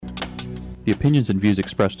The opinions and views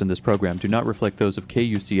expressed in this program do not reflect those of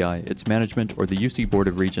KUCI, its management, or the UC Board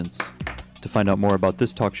of Regents. To find out more about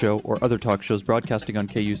this talk show or other talk shows broadcasting on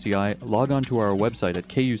KUCI, log on to our website at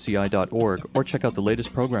kuci.org or check out the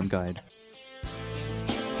latest program guide.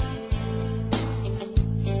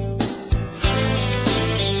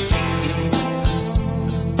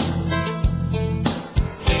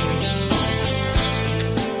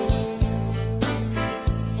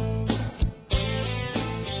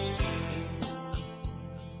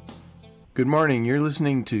 Good morning. You're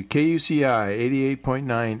listening to KUCI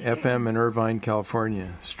 88.9 FM in Irvine,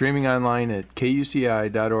 California, streaming online at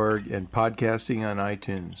kuci.org and podcasting on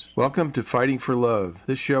iTunes. Welcome to Fighting for Love.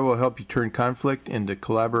 This show will help you turn conflict into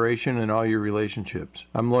collaboration in all your relationships.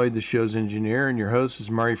 I'm Lloyd, the show's engineer, and your host is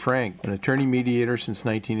Mari Frank, an attorney mediator since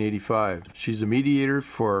 1985. She's a mediator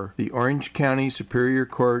for the Orange County Superior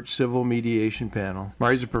Court Civil Mediation Panel.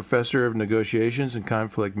 Mari's a professor of negotiations and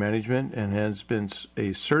conflict management and has been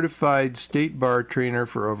a certified state bar trainer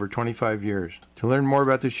for over 25 years. To learn more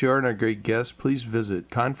about the show and our great guests, please visit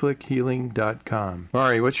conflicthealing.com.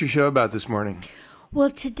 Mari, what's your show about this morning? Well,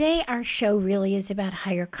 today our show really is about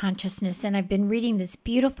higher consciousness, and I've been reading this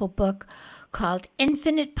beautiful book called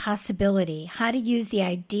Infinite Possibility, How to Use the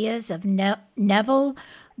Ideas of Neville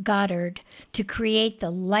Goddard to Create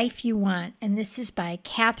the Life You Want. And this is by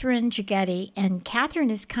Catherine Gigetti, and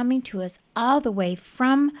Catherine is coming to us all the way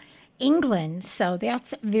from England, so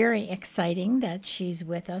that's very exciting that she's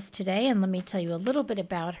with us today. And let me tell you a little bit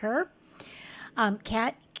about her. I'm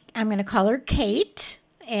going to call her Kate,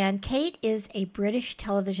 and Kate is a British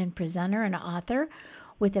television presenter and author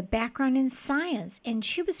with a background in science, and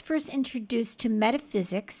she was first introduced to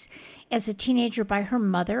metaphysics as a teenager by her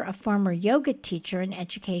mother, a former yoga teacher and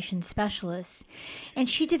education specialist. And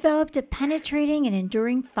she developed a penetrating and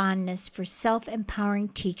enduring fondness for self-empowering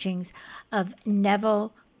teachings of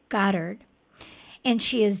Neville Goddard, and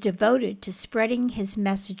she is devoted to spreading his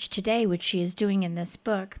message today, which she is doing in this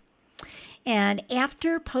book. And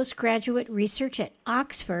after postgraduate research at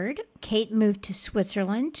Oxford, Kate moved to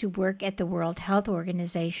Switzerland to work at the World Health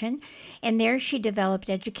Organization, and there she developed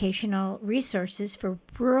educational resources for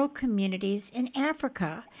rural communities in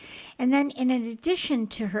Africa. And then in addition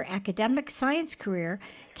to her academic science career,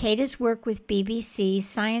 Kate has worked with BBC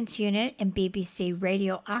Science Unit and BBC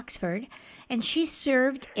Radio Oxford, and she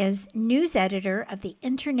served as news editor of the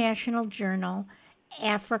international journal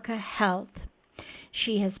Africa Health.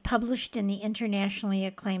 She has published in the internationally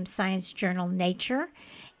acclaimed science journal Nature,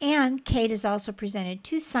 and Kate has also presented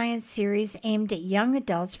 2 science series aimed at young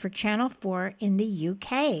adults for Channel 4 in the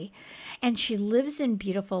UK. And she lives in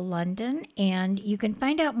beautiful London, and you can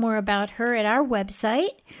find out more about her at our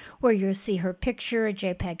website, where you'll see her picture, a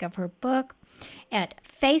JPEG of her book, at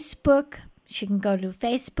Facebook. She can go to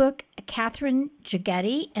Facebook, Catherine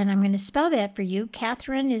Gigetti, and I'm going to spell that for you.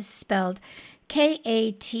 Catherine is spelled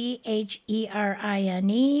Katherine Gegede.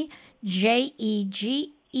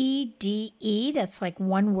 That's like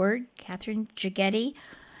one word, Catherine Gigetti,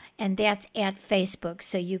 and that's at Facebook.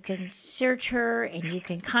 So you can search her and you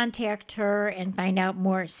can contact her and find out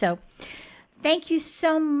more. So thank you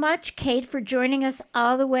so much, Kate, for joining us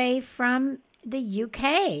all the way from the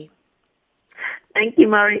UK. Thank you,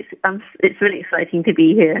 Mari. It's really exciting to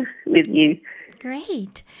be here with you.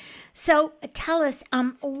 Great. So tell us,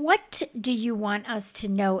 what do you want us to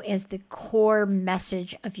know as the core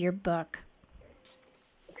message of your book?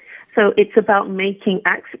 So it's about making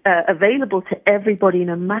available to everybody,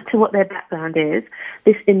 no matter what their background is,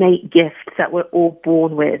 this innate gift that we're all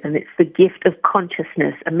born with. And it's the gift of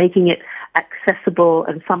consciousness, and making it accessible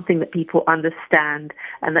and something that people understand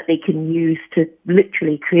and that they can use to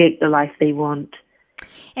literally create the life they want.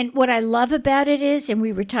 And what I love about it is, and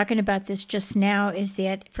we were talking about this just now, is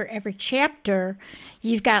that for every chapter,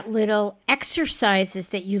 you've got little exercises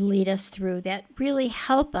that you lead us through that really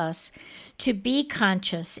help us to be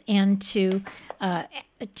conscious and to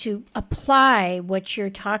apply what you're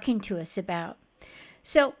talking to us about.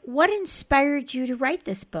 So what inspired you to write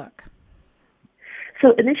this book?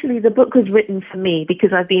 So initially the book was written for me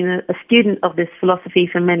because I've been a student of this philosophy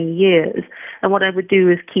for many years. And what I would do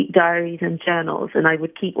is keep diaries and journals, and I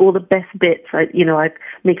would keep all the best bits. I'd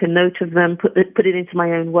make a note of them, put it into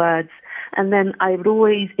my own words. And then I would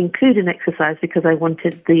always include an exercise because I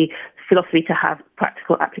wanted the philosophy to have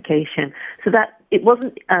practical application. So that it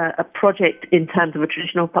wasn't a project in terms of a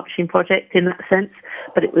traditional publishing project in that sense,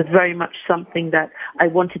 but it was very much something that I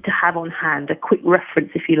wanted to have on hand, a quick reference,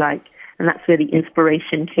 if you like. And that's where the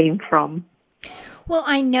inspiration came from. Well,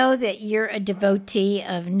 I know that you're a devotee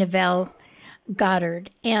of Neville Goddard.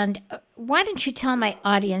 And why don't you tell my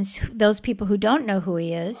audience, those people who don't know who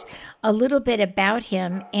he is, a little bit about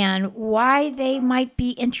him and why they might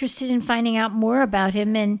be interested in finding out more about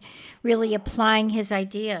him and really applying his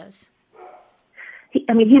ideas?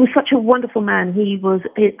 He was such a wonderful man. He was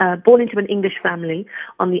born into an English family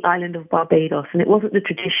on the island of Barbados, and it wasn't the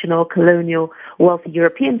traditional colonial wealthy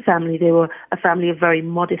European family. They were a family of very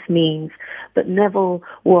modest means. But Neville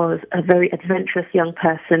was a very adventurous young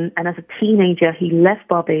person, and as a teenager, he left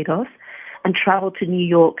Barbados and traveled to New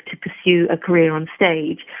York to pursue a career on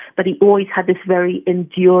stage. But he always had this very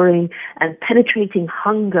enduring and penetrating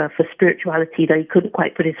hunger for spirituality that he couldn't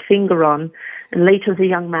quite put his finger on. And later as a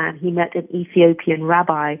young man, he met an Ethiopian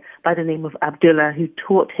rabbi by the name of Abdullah who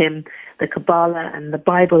taught him the Kabbalah and the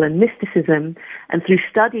Bible and mysticism. And through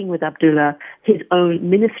studying with Abdullah, his own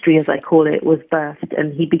ministry, as I call it, was birthed.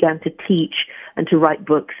 And he began to teach and to write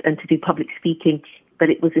books and to do public speaking. But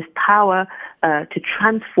it was this power to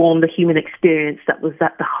transform the human experience that was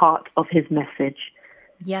at the heart of his message.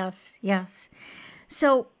 Yes, yes.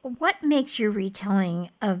 So what makes your retelling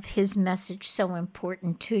of his message so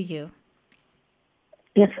important to you?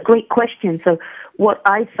 Yes, great question. So what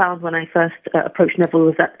I found when I first approached Neville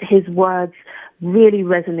was that his words really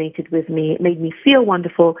resonated with me. It made me feel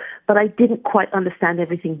wonderful, but I didn't quite understand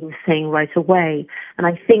everything he was saying right away. And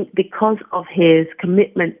I think because of his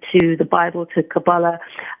commitment to the Bible, to Kabbalah,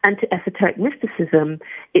 and to esoteric mysticism,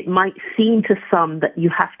 it might seem to some that you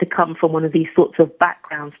have to come from one of these sorts of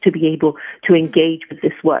backgrounds to be able to engage with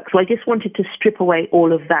this work. So I just wanted to strip away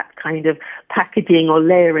all of that kind of packaging or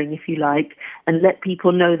layering, if you like, and let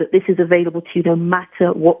people know that this is available to you no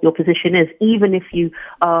matter what your position is, even if you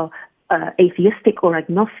are atheistic or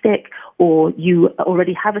agnostic, or you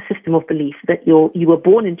already have a system of belief that you were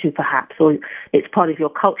born into perhaps, or it's part of your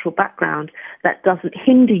cultural background. That doesn't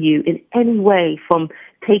hinder you in any way from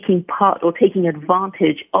taking part or taking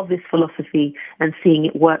advantage of this philosophy and seeing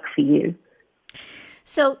it work for you.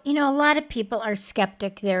 So, a lot of people are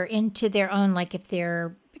skeptic. They're into their own, like if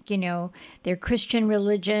they're their Christian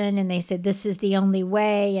religion and they said this is the only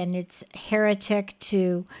way and it's heretic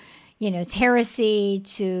to, it's heresy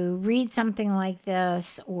to read something like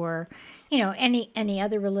this, or, any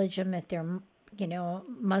other religion if they're,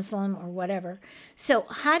 Muslim or whatever. So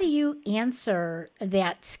how do you answer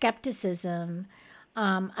that skepticism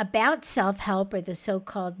about self-help or the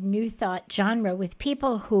so-called New Thought genre with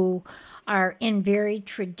people who are in very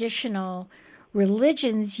traditional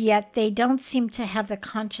religions, yet they don't seem to have the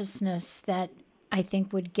consciousness that I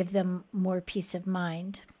think would give them more peace of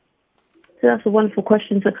mind? So that's a wonderful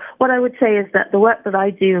question. So what I would say is that the work that I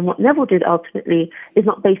do and what Neville did ultimately is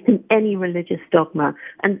not based in any religious dogma.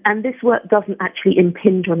 And this work doesn't actually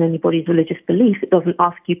impinge on anybody's religious beliefs. It doesn't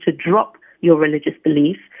ask you to drop your religious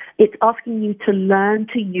beliefs. It's asking you to learn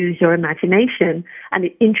to use your imagination, and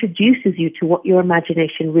it introduces you to what your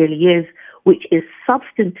imagination really is, which is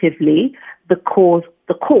substantively the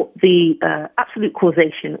absolute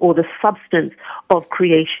causation or the substance of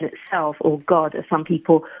creation itself, or God, as some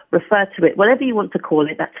people refer to it. Whatever you want to call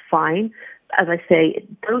it, that's fine. As I say,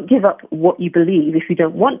 don't give up what you believe if you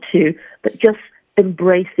don't want to, but just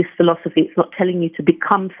embrace this philosophy. It's not telling you to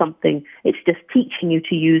become something. It's just teaching you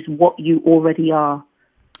to use what you already are.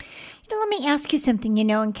 Let me ask you something.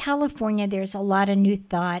 In California, there's a lot of New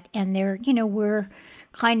Thought, and we're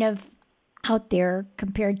kind of out there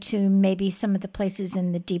compared to maybe some of the places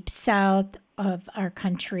in the deep south of our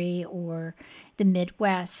country or the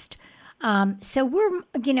Midwest. So we're,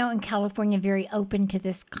 in California, very open to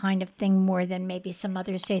this kind of thing more than maybe some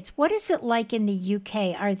other states. What is it like in the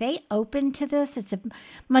UK? Are they open to this? It's a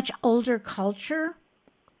much older culture.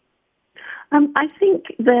 I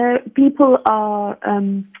think there are people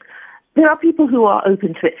who are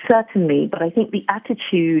open to it, certainly, but I think the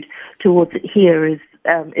attitude towards it here is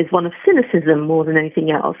one of cynicism more than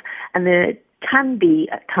anything else. And there can be,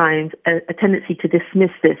 at times, a tendency to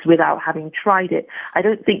dismiss this without having tried it. I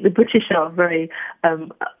don't think the British are very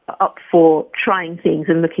up for trying things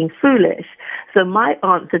and looking foolish. So my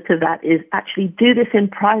answer to that is actually do this in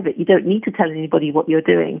private. You don't need to tell anybody what you're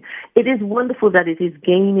doing. It is wonderful that it is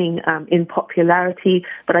gaining in popularity,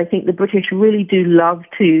 but I think the British really do love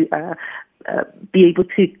to be able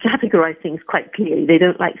to categorize things quite clearly. They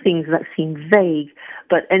don't like things that seem vague,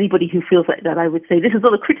 but anybody who feels like that, I would say, this is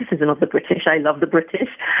not a criticism of the British. I love the British,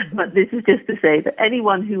 but this is just to say that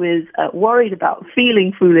anyone who is worried about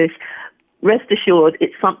feeling foolish, rest assured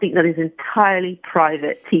it's something that is entirely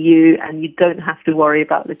private to you, and you don't have to worry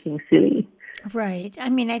about looking silly. Right.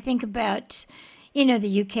 I think about,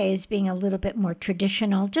 the UK as being a little bit more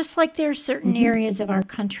traditional, just like there are certain areas of our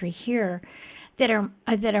country here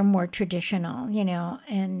that are more traditional,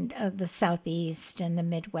 and the Southeast and the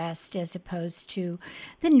Midwest, as opposed to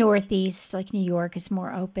the Northeast, like New York is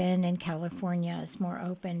more open and California is more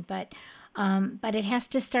open. But it has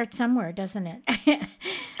to start somewhere, doesn't it?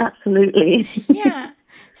 Absolutely. Yeah.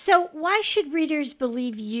 So why should readers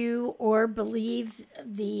believe you or believe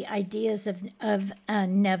the ideas of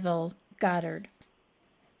Neville Goddard?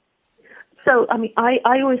 So, I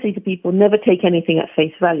always say to people, never take anything at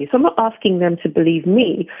face value. So I'm not asking them to believe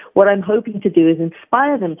me. What I'm hoping to do is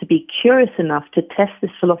inspire them to be curious enough to test this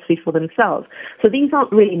philosophy for themselves. So these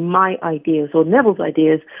aren't really my ideas or Neville's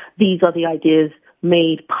ideas. These are the ideas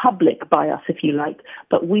made public by us, if you like.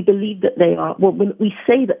 But we believe that they are, when we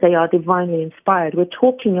say that they are divinely inspired, we're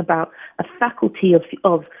talking about a faculty of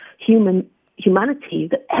humanity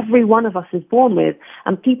that every one of us is born with,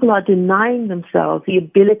 and people are denying themselves the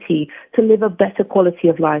ability to live a better quality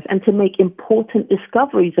of life and to make important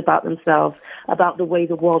discoveries about themselves, about the way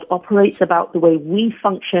the world operates, about the way we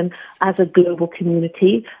function as a global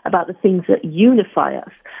community, about the things that unify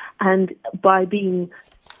us. And by being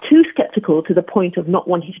too skeptical to the point of not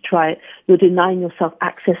wanting to try it, you're denying yourself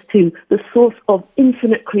access to the source of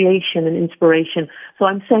infinite creation and inspiration. So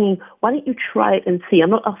I'm saying, why don't you try it and see? I'm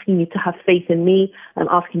not asking you to have faith in me. I'm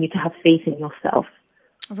asking you to have faith in yourself.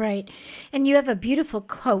 Right. And you have a beautiful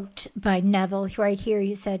quote by Neville right here.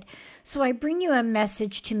 You said, "So I bring you a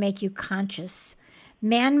message to make you conscious.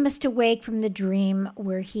 Man must awake from the dream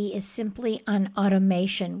where he is simply on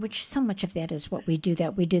automation," which so much of that is what we do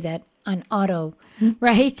that on auto,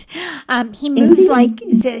 right? He moves like,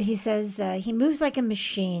 he says, he moves like a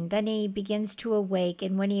machine. Then he begins to awake.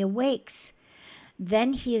 And when he awakes,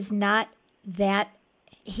 then he is not that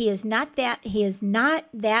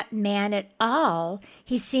man at all.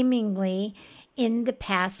 He seemingly in the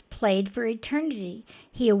past played for eternity.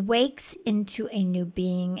 He awakes into a new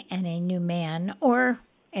being and a new man, or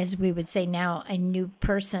as we would say now, a new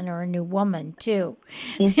person or a new woman too.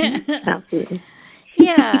 Absolutely.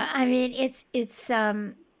 Yeah, it's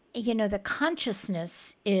the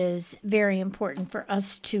consciousness is very important for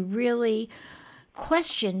us to really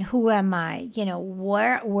question, who am I?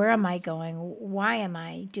 Where am I going? Why am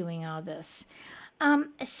I doing all this?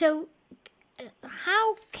 So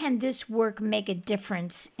how can this work make a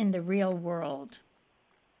difference in the real world?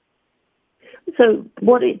 So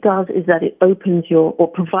what it does is that it opens or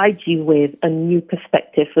provides you with a new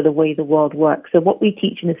perspective for the way the world works. So what we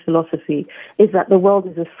teach in this philosophy is that the world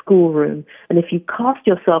is a schoolroom. And if you cast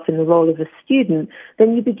yourself in the role of a student,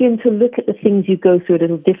 then you begin to look at the things you go through a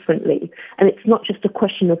little differently. And it's not just a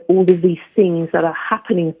question of all of these things that are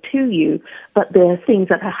happening to you, but there are things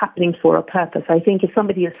that are happening for a purpose. I think if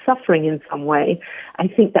somebody is suffering in some way, I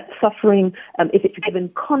think that suffering, if it's given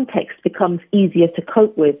context, becomes easier to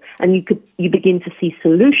cope with. And you begin to see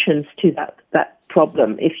solutions to that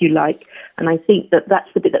problem, if you like. And I think that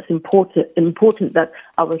that's the bit that's important, that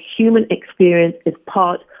our human experience is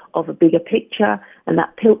part of a bigger picture, and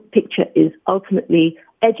that picture is ultimately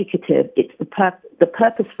educative. It's the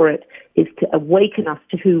purpose for it is to awaken us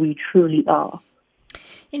to who we truly are.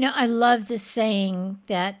 I love the saying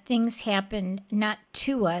that things happen not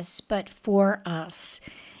to us, but for us.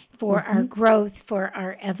 For our growth, for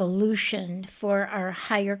our evolution, for our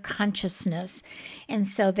higher consciousness. And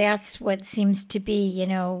so that's what seems to be,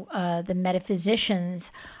 the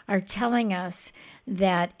metaphysicians are telling us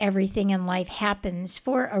that everything in life happens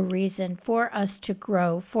for a reason, for us to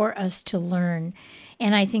grow, for us to learn.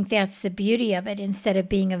 And I think that's the beauty of it, instead of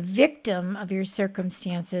being a victim of your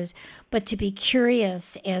circumstances, but to be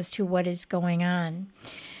curious as to what is going on.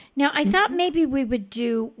 Now, I thought maybe we would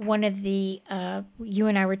do one of the, you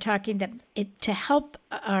and I were talking, that to help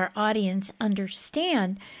our audience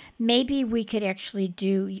understand, maybe we could actually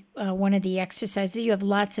do one of the exercises. You have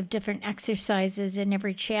lots of different exercises in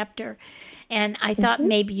every chapter. And I thought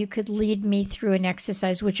maybe you could lead me through an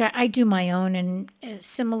exercise, which I do my own and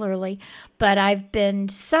similarly. But I've been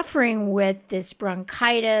suffering with this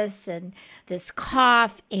bronchitis and this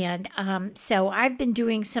cough. And so I've been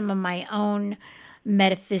doing some of my own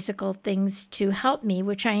metaphysical things to help me,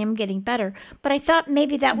 which I am getting better. But I thought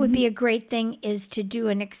maybe that would be a great thing, is to do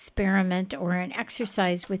an experiment or an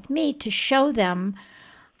exercise with me to show them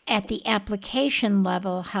at the application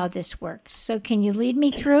level how this works. So can you lead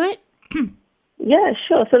me through it? Yeah,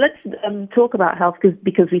 sure. So let's talk about health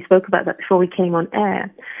because we spoke about that before we came on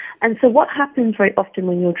air. And so what happens very often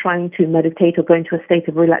when you're trying to meditate or go into a state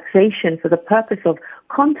of relaxation for the purpose of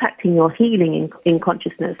contacting your healing in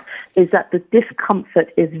consciousness is that the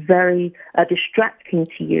discomfort is very distracting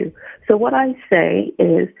to you. So what I say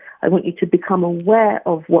is I want you to become aware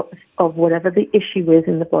of whatever the issue is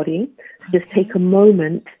in the body. Just take a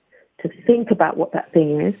moment to think about what that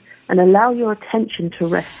thing is, and allow your attention to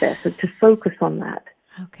rest there, so to focus on that.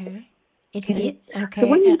 Okay. Okay. Okay. So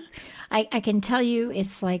when you, I can tell you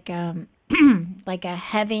it's like like a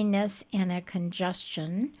heaviness and a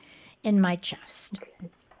congestion in my chest.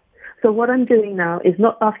 so what I'm doing now is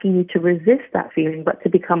not asking you to resist that feeling, but to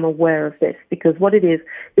become aware of this, because what it is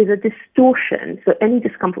a distortion. So any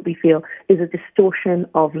discomfort we feel is a distortion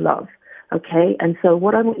of love. Okay? And so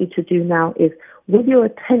what I want you to do now is, with your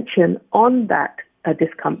attention on that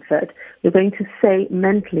discomfort, you're going to say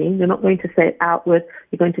mentally, you're not going to say it outward,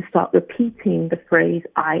 you're going to start repeating the phrase,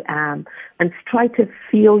 I am, and try to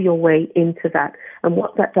feel your way into that. And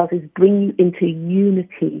what that does is bring you into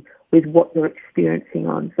unity with what you're experiencing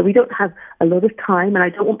on. So we don't have a lot of time, and I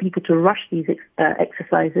don't want people to rush these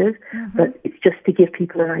exercises, but it's just to give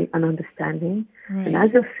people an understanding. Right. And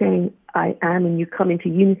as you're saying, I am, and you come into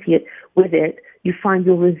unity with it, you find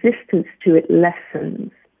your resistance to it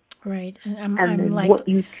lessens. Right. And And I'm then like, what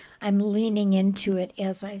you, I'm leaning into it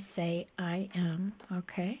as I say, I am.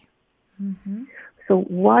 Okay. so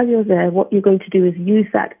while you're there, what you're going to do is use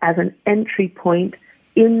that as an entry point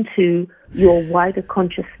into your wider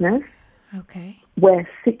consciousness, Okay. where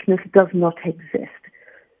sickness does not exist.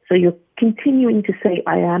 So you're continuing to say,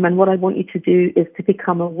 I am, and what I want you to do is to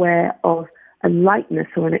become aware of a lightness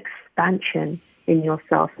or an expansion in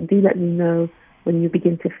yourself. And do let me know when you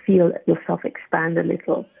begin to feel yourself expand a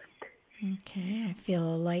little. Okay. I feel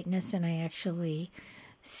a lightness, and I actually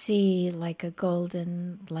see like a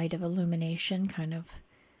golden light of illumination kind of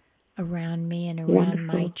around me and around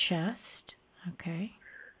my Wonderful. chest. Okay.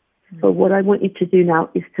 So what I want you to do now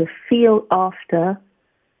is to feel after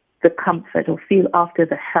the comfort, or feel after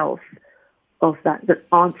the health of that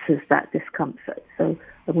answers that discomfort. So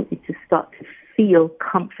I want you to start to feel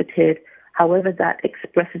comforted, however that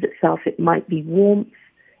expresses itself. It might be warmth,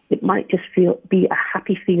 it might just be a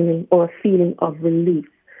happy feeling or a feeling of relief.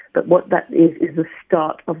 But what that is the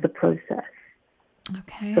start of the process.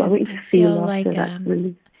 Okay. So I want you I to feel feel like after that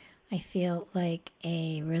relief. I feel like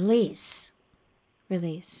a release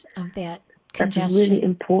of that That's congestion. really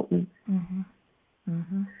important.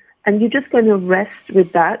 And you're just going to rest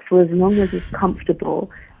with that for as long as it's comfortable,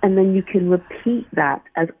 and then you can repeat that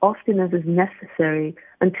as often as is necessary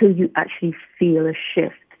until you actually feel a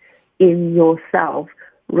shift in yourself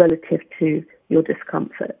relative to your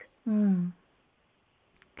discomfort. Good.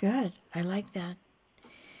 I like that.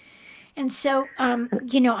 And so,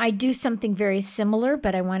 I do something very similar,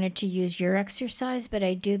 but I wanted to use your exercise. But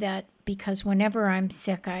I do that because whenever I'm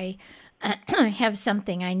sick, I have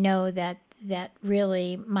something I know that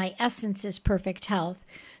really my essence is perfect health.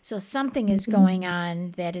 So something is going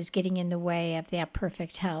on that is getting in the way of that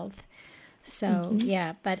perfect health. So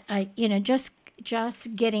yeah, but I,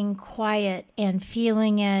 just getting quiet and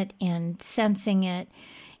feeling it and sensing it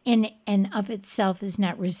in and of itself is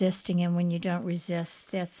not resisting. And when you don't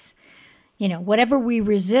resist, that's, whatever we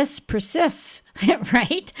resist persists,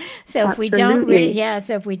 right? So if we don't, Absolutely.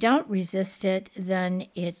 so if we don't resist it, then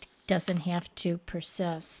it doesn't have to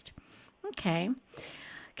persist. Okay.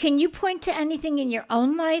 Can you point to anything in your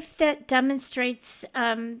own life that demonstrates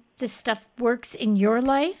this stuff works in your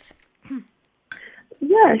life?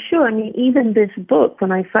 Yeah, sure. I mean, even this book,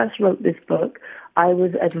 when I first wrote this book, I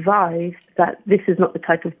was advised that this is not the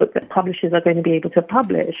type of book that publishers are going to be able to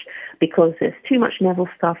publish because there's too much Neville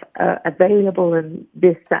stuff available and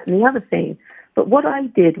this, that, and the other thing. But what I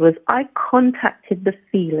did was I contacted the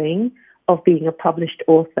feeling of being a published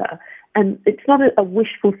author. And it's not a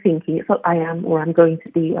wishful thinking. It's not I am or I'm going to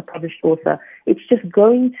be a published author. It's just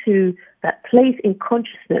going to that place in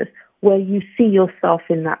consciousness where you see yourself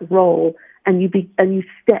in that role and you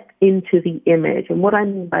step into the image. And what I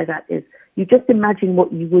mean by that is you just imagine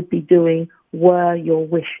what you would be doing were your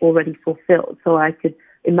wish already fulfilled. So I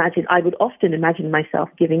would often imagine myself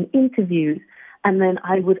giving interviews, and then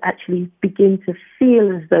I would actually begin to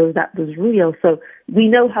feel as though that was real. So we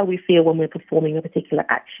know how we feel when we're performing a particular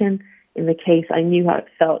action. In the case, I knew how it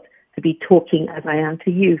felt to be talking as I am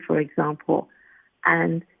to you, for example.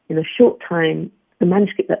 And in a short time, the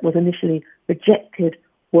manuscript that was initially rejected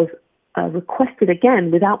was requested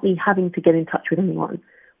again without me having to get in touch with anyone,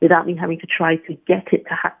 without me having to try to get it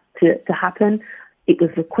to happen. It was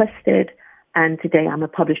requested, and today I'm a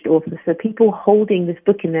published author. So people holding this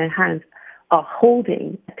book in their hands are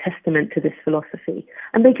holding a testament to this philosophy.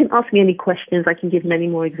 And they can ask me any questions. I can give many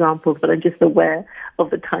more examples, but I'm just aware of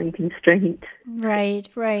the time constraint. Right,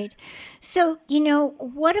 right. So,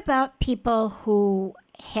 what about people who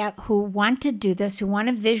who want to do this, who want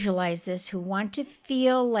to visualize this, who want to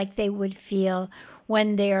feel like they would feel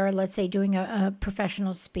when they're, let's say, doing a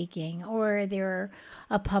professional speaking, or they're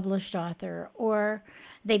a published author, or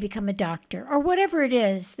they become a doctor, or whatever it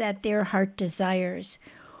is that their heart desires.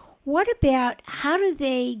 What about, how do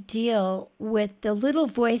they deal with the little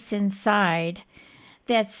voice inside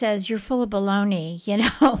that says you're full of baloney,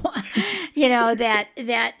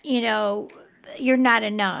 you're not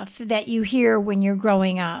enough, that you hear when you're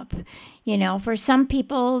growing up? For some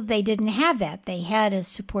people, they didn't have that. They had a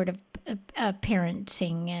supportive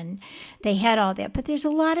parenting, and they had all that. But there's a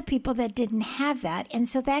lot of people that didn't have that, and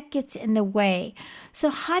so that gets in the way. So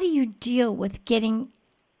how do you deal with getting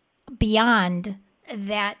beyond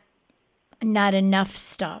that not enough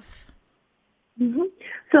stuff? Mm-hmm.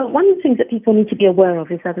 So one of the things that people need to be aware of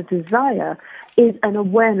is that a desire is an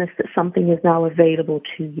awareness that something is now available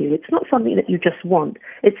to you. It's not something that you just want.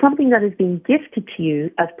 It's something that is being gifted to you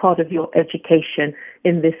as part of your education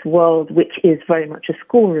in this world, which is very much a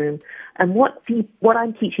schoolroom. And what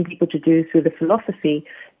I'm teaching people to do through the philosophy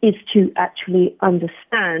is to actually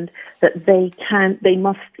understand that they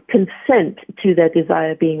must consent to their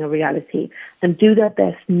desire being a reality and do their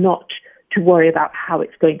best not to worry about how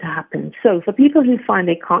it's going to happen. So for people who find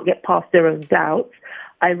they can't get past their own doubts,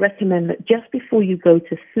 I recommend that just before you go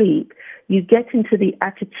to sleep, you get into the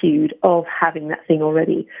attitude of having that thing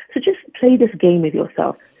already. So just play this game with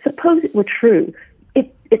yourself. Suppose it were true.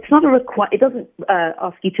 It's not it doesn't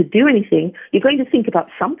ask you to do anything. You're going to think about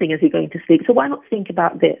something as you're going to sleep. So why not think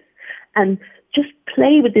about this? And just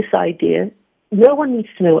play with this idea. No one needs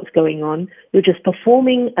to know what's going on. You're just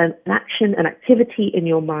performing an action, an activity in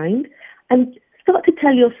your mind, and start to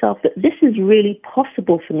tell yourself that this is really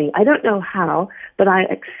possible for me. I don't know how, but I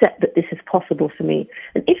accept that this is possible for me.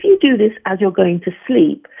 And if you do this as you're going to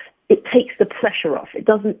sleep, it takes the pressure off. It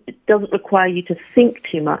doesn't require you to think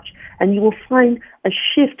too much. And you will find a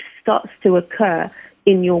shift starts to occur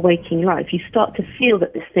in your waking life. You start to feel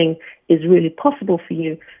that this thing is really possible for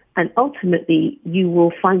you. And ultimately, you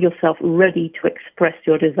will find yourself ready to express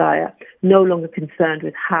your desire, no longer concerned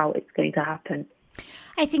with how it's going to happen.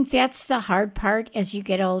 I think that's the hard part as you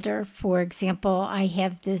get older. For example, I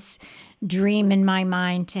have this dream in my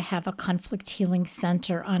mind to have a conflict healing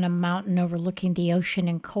center on a mountain overlooking the ocean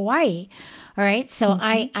in Kauai. All right. So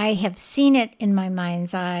I have seen it in my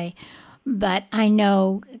mind's eye, but I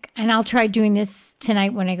know, and I'll try doing this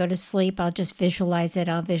tonight when I go to sleep. I'll just visualize it.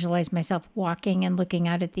 I'll visualize myself walking and looking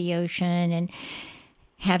out at the ocean and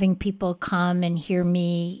having people come and hear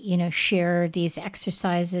me, share these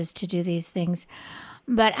exercises to do these things.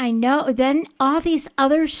 But I know then all these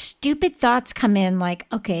other stupid thoughts come in, like,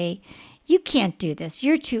 okay, you can't do this.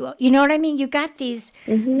 You're too, you know what I mean? You got these,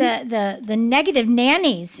 the negative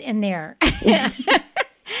nannies in there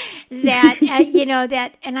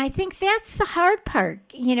that, and I think that's the hard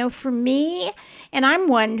part, for me. And I'm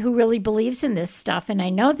one who really believes in this stuff, and I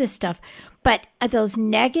know this stuff, but those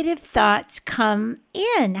negative thoughts come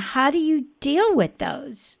in. How do you deal with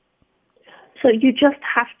those? So you just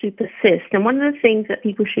have to persist. And one of the things that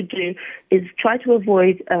people should do is try to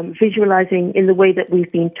avoid visualizing in the way that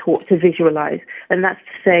we've been taught to visualize. And that's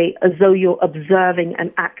to say, as though you're observing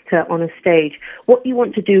an actor on a stage. What you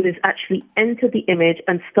want to do is actually enter the image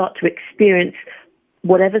and start to experience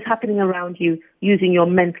whatever's happening around you using your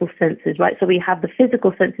mental senses, right? So we have the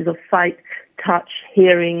physical senses of sight, touch,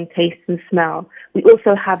 hearing, taste, and smell. We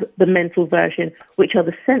also have the mental version, which are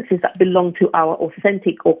the senses that belong to our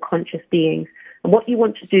authentic or conscious beings. And what you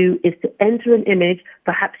want to do is to enter an image.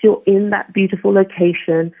 Perhaps you're in that beautiful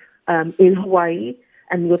location in Hawaii,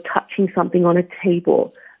 and you're touching something on a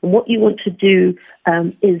table. And what you want to do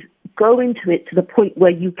is go into it to the point where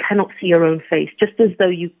you cannot see your own face, just as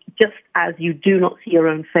you do not see your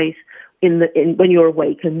own face when you're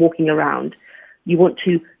awake and walking around. You want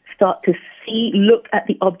to start to look at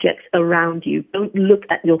the objects around you. Don't look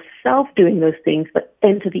at yourself doing those things, but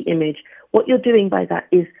enter the image. What you're doing by that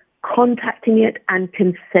is contacting it and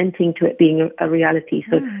consenting to it being a reality.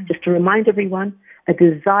 So just to remind everyone, a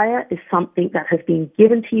desire is something that has been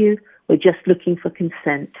given to you. We're just looking for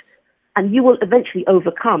consent. And you will eventually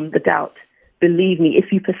overcome the doubt. Believe me,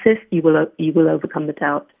 if you persist, you will overcome the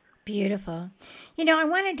doubt. Beautiful. I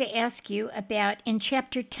wanted to ask you about, in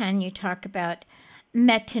chapter 10, you talk about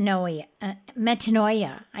metanoia.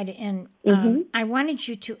 I wanted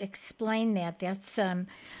you to explain that. That's a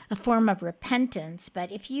form of repentance.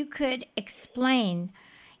 But if you could explain,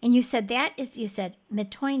 and you said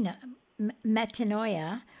metanoia,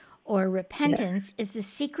 or repentance, is the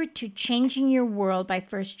secret to changing your world by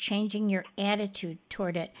first changing your attitude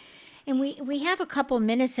toward it. And we have a couple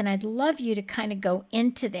minutes, and I'd love you to kind of go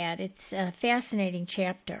into that. It's a fascinating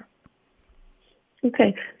chapter.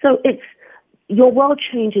 Okay, so it's your world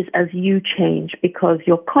changes as you change because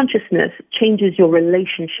your consciousness changes your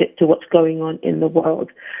relationship to what's going on in the world.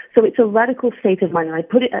 So it's a radical state of mind. And I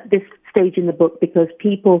put it at this stage in the book because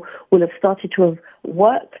people will have started to have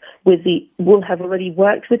will have already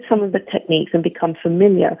worked with some of the techniques and become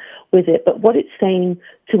familiar with it. But what it's saying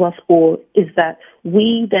to us all is that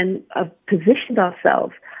we then have positioned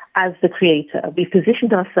ourselves as the creator. We've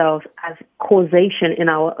positioned ourselves as causation in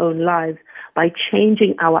our own lives by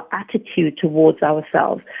changing our attitude towards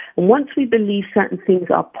ourselves. And once we believe certain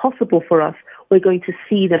things are possible for us, we're going to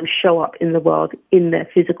see them show up in the world in their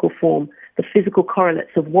physical form. The physical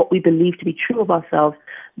correlates of what we believe to be true of ourselves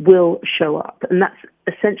will show up. And that's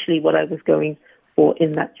essentially what I was going for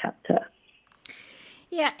in that chapter.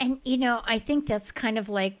 Yeah, and I think that's kind of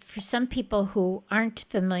like for some people who aren't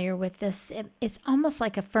familiar with this, it's almost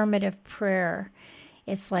like affirmative prayer.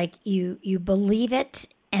 It's like you believe it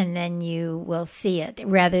and then you will see it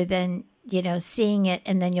rather than, seeing it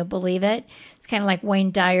and then you'll believe it. It's kind of like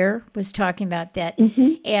Wayne Dyer was talking about that.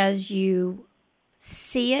 Mm-hmm. As you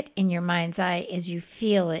see it in your mind's eye, as you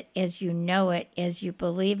feel it, as you know it, as you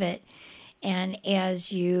believe it, and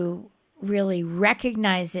as you really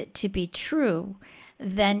recognize it to be true,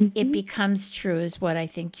 then mm-hmm. it becomes true is what I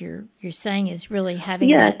think you're saying is really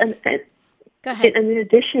having that. And go ahead. And in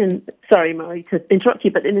addition, sorry, Mari, to interrupt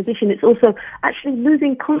you, but in addition, it's also actually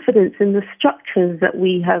losing confidence in the structures that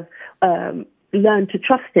we have learned to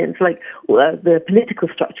trust in, so like the political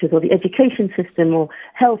structures or the education system or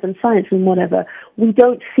health and science and whatever. We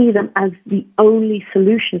don't see them as the only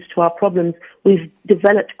solutions to our problems. We've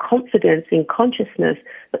developed confidence in consciousness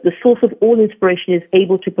that the source of all inspiration is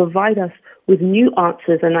able to provide us with new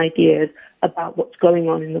answers and ideas about what's going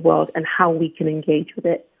on in the world and how we can engage with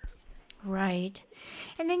it. Right.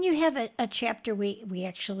 And then you have a chapter, we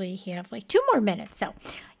actually have like 2 more minutes. So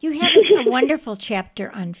you have a wonderful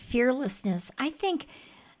chapter on fearlessness. I think,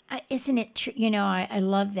 isn't it true? I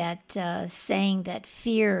love that saying that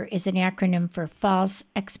fear is an acronym for false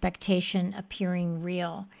expectation appearing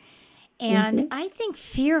real. And mm-hmm. I think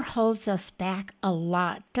fear holds us back a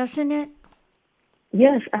lot, doesn't it?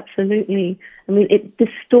 Yes, absolutely. I mean, it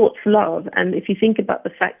distorts love. And if you think about the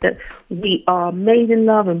fact that we are made in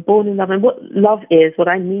love and born in love, and what love is, what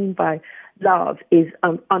I mean by love is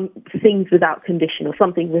things without condition or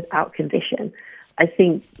something without condition. I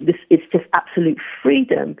think it's just absolute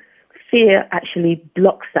freedom. Fear actually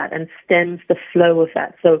blocks that and stems the flow of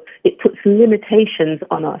that. So it puts limitations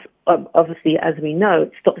on us. Obviously, as we know,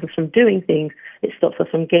 it stops us from doing things. It stops us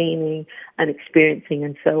from gaining and experiencing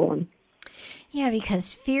and so on. Yeah,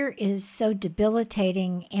 because fear is so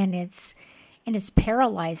debilitating and it's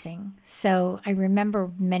paralyzing. So I remember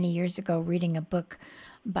many years ago reading a book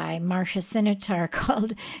by Marcia Sinitar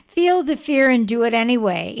called Feel the Fear and Do It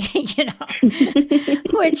Anyway,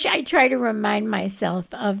 which I try to remind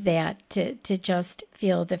myself of that, to just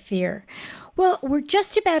feel the fear. Well, we're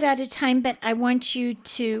just about out of time, but I want you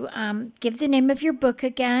to give the name of your book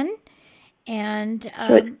again. And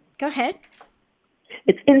go ahead.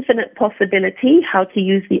 It's Infinite Possibility, How to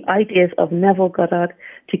Use the Ideas of Neville Goddard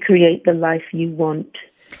to Create the Life You Want.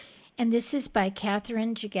 And this is by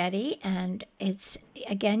Catherine Jagetti, and it's,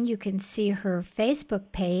 again, you can see her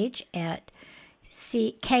Facebook page at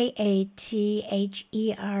Kathierine,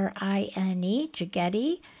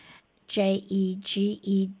 Jagetti,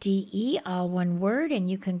 Jegede, all one word, and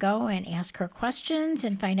you can go and ask her questions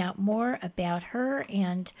and find out more about her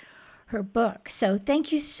and her book. So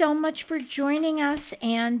thank you so much for joining us,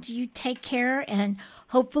 and you take care, and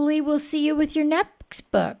hopefully we'll see you with your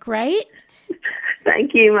next book, right?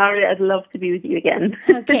 Thank you, Mari. I'd love to be with you again.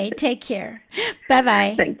 Okay, take care.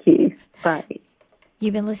 Bye-bye. Thank you. Bye.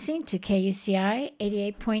 You've been listening to KUCI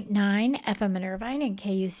 88.9 FM in Irvine and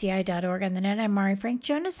KUCI.org on the net. I'm Mari Frank.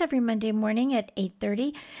 Join us every Monday morning at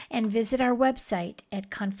 8:30 and visit our website at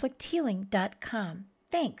conflicthealing.com.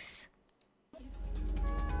 Thanks.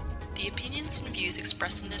 The opinions and views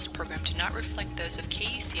expressed in this program do not reflect those of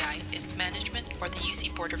KUCI, its management, or the UC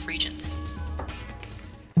Board of Regents.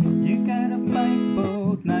 You gotta fight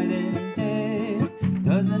both night and day.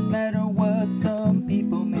 Doesn't matter what some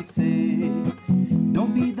people may say.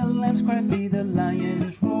 Don't be the lamb's cry, be the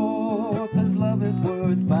lion's roar. 'Cause love is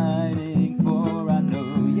worth fighting for, I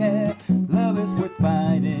know, yeah. Love is worth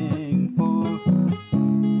fighting for.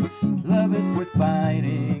 Love is worth fighting.